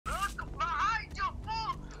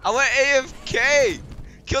I went AFK.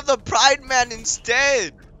 Kill the Pride Man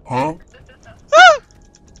instead. Huh? Ah!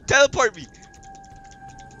 Teleport me.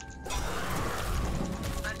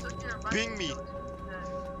 Ping me.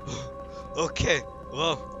 Okay.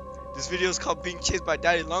 Well, this video is called Being Chased by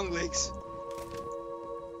Daddy Longlegs.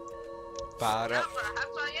 Perhaps I am.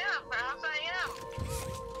 Perhaps I am.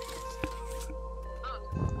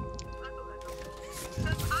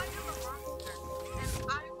 Because I am a monster, and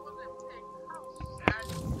I wasn't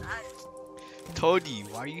picked. Toady,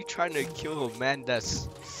 why are you trying to kill a man that's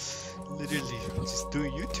literally just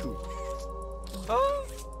doing YouTube? Oh.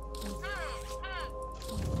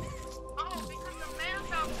 Oh, because the man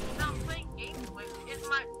that not playing games with is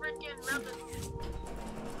my freaking relative.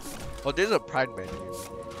 Oh, there's a Pride Man here.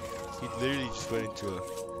 He literally just went into a.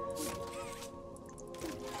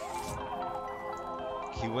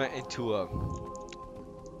 He went into a.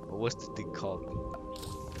 What's the thing called?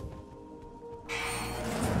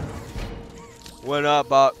 When I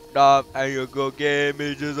popped up and you go give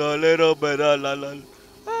me just a little bit of la la.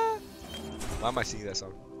 Ah. Why am I singing that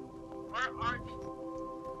song? Where are they?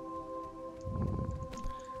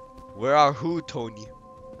 Where are who, Tony?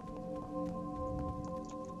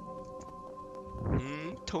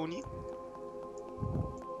 Tony?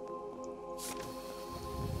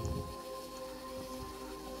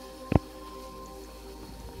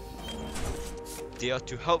 They are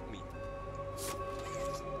to help me.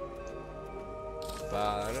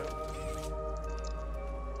 But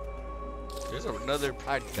there's another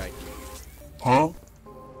Pride guy here. Huh?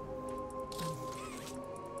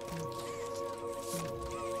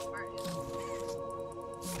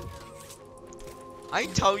 I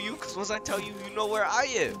ain't tell you, cause once I tell you, you know where I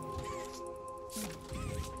am.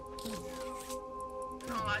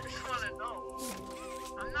 No, I just wanna know.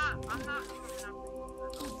 I'm not.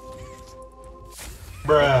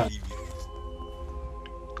 Bruh.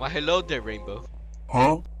 Why hello there, Rainbow.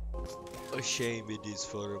 Huh? A shame it is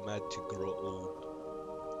for a man to grow old.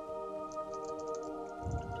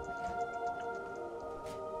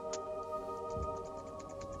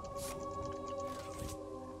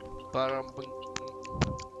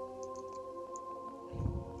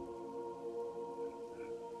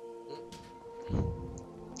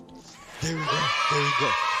 There we go. There we go.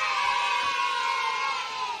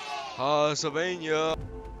 Pennsylvania.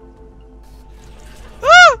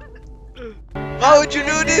 Ah! Why would you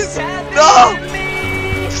do this? No!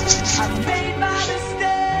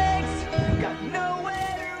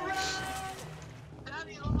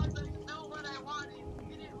 Daddy, I wasn't know what I wanted.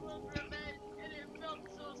 It didn't look revenge, and it felt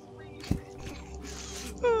so sweet.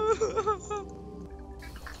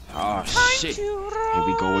 Oh shit, here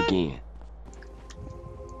we go again.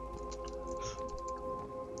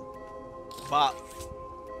 Bop.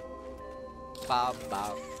 Bop,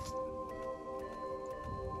 bop.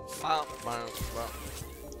 Bop, bop, bop.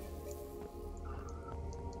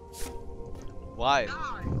 Why? God,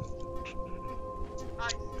 I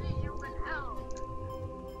see you in hell.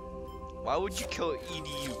 Why would you kill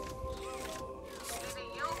EDU?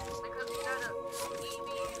 EDU? Because you gotta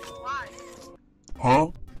EDY. Huh?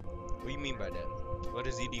 What do you mean by that? What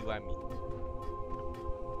does EDY mean?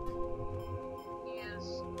 He is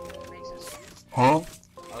racist. Huh?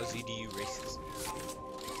 How is EDU racist?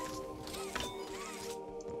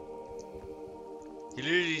 He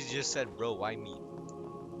literally just said, bro, why me?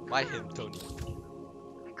 Why him, Tony?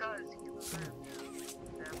 Because he deserves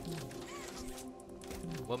death.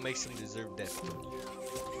 What makes him deserve death, Tony?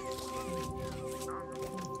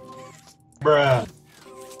 Bruh.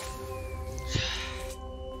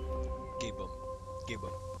 Give him. Give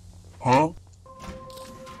him. Huh?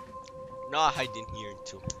 No, I hide in here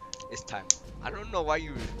until it's time. I don't know why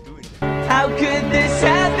you were doing that. How could this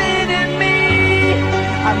happen to me?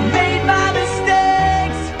 I made my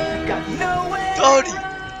mistakes, got nowhere. Tony,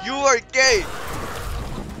 you are gay.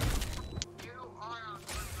 You are on one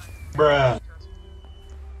side. Bruh.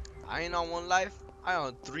 I ain't on one life. I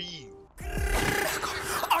on three.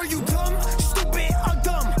 Are you dumb, stupid, or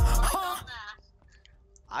dumb? Huh?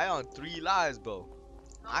 I on 3 lives, bro.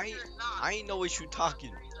 No, I you're not. ain't know what you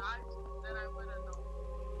talking. 3 lives, then I would've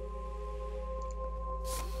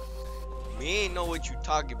known. Me ain't know what you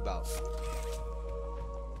talking about.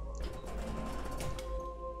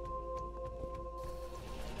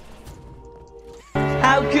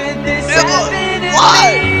 How could this Never. happen to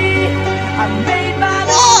Why? me? I made my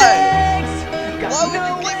Why? mistakes, got Why would you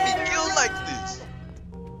nowhere get me killed like this?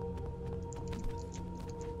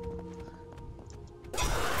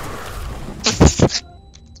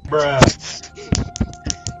 Bruh.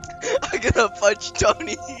 I'm gonna punch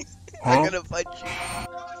Tony. I'm Huh? gonna punch you.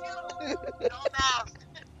 Don't ask.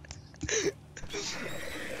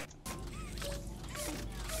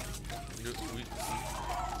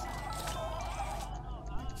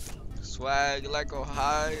 Swag like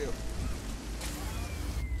Ohio.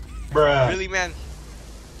 Bruh. Really, man?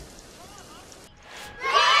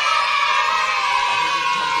 I'm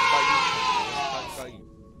talking about you.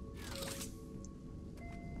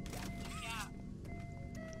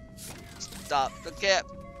 Stop the cap.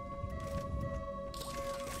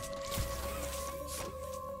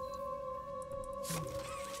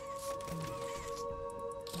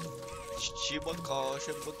 Shiba call,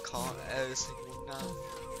 every single night.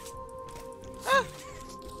 Ah.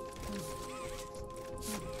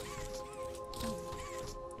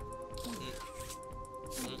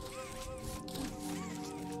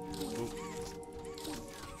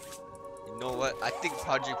 You know what? I think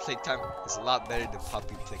Project Playtime is a lot better than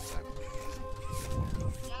Poppy Playtime.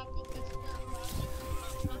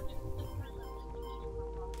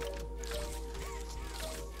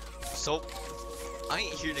 So, I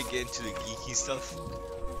ain't here to get into the geeky stuff.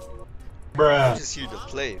 I'm Bruh. just here to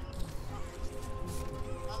play.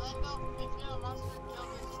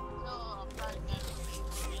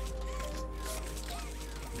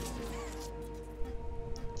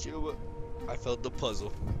 Chill. I felt the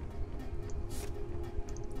puzzle.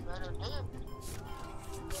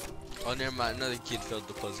 Oh, never mind. Another kid felt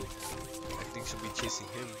the puzzle. I think she'll be chasing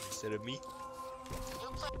him instead of me.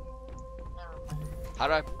 How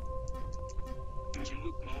do I?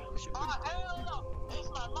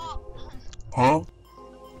 Huh?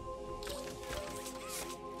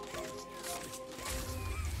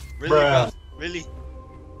 Really, Bruh. bro? Really?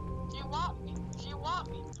 She want me. She want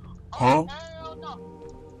me. Huh? Hell no.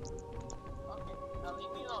 Okay, now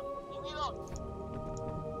leave me alone. Leave me alone.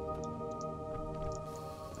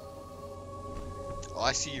 Oh,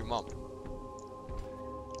 I see your mom.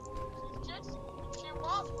 She's chasing me. She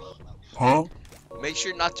wants me. Huh? Make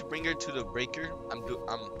sure not to bring her to the breaker. I'm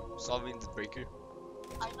solving the breaker.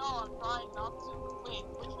 I know, I'm trying not to. Wait,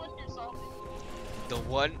 which one you're solving? The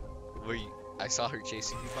one where I saw her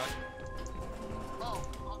chasing you by. Oh,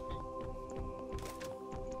 okay.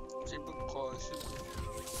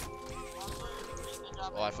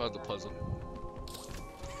 Oh, I found the puzzle.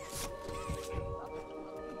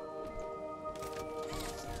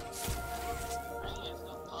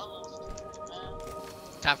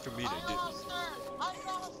 Time for me to do.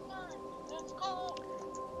 Let's go.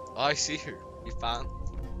 Oh, I see her. You found.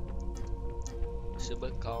 Should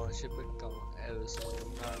be calling ever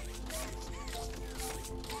single night.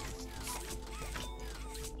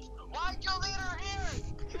 Why'd you leave her here?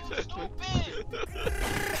 You stupid.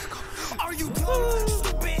 Are you dumb,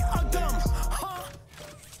 stupid, or dumb? Huh?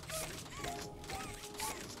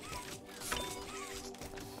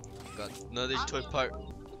 Got another toy part.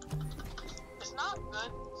 It's not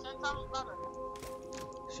good. 10 times better.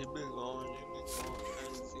 She been going every single night.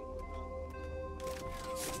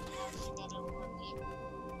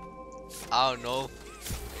 I don't know.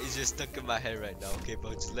 It's just stuck in my head right now. Okay,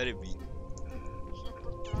 but just let it be.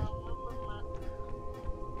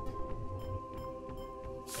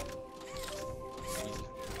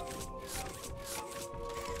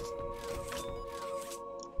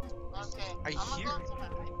 Okay,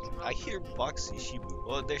 I hear Boxy Shibu.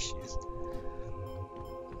 Oh, there she is.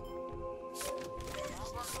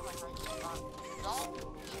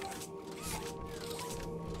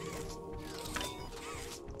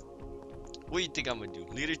 What do you think I'm gonna do?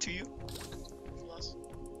 Lead her to you? Yes.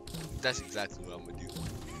 That's exactly what I'm gonna do.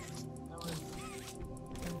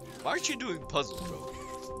 Why aren't you doing puzzles, bro?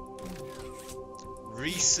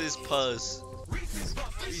 Reese's Puzz.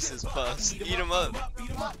 Reese's Puffs. Eat them up.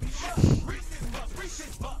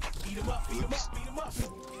 Oops.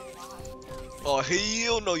 Oh,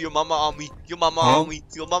 hell no. Your mama on me. Your mama on me.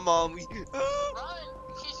 Your mama on me. Run!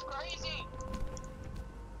 She's crazy!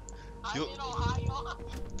 I'm Yo. in Ohio.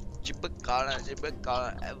 Chipacala,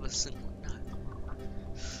 ever single night.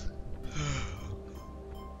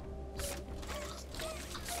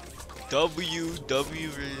 W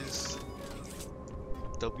Riz.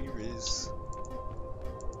 W Riz.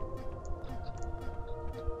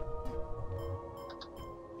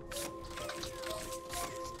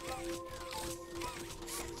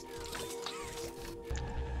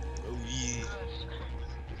 Oh yeah.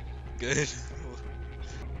 Good.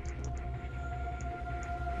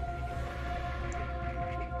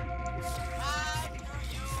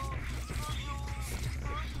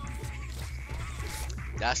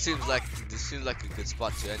 This seems like a good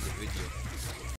spot to end the video.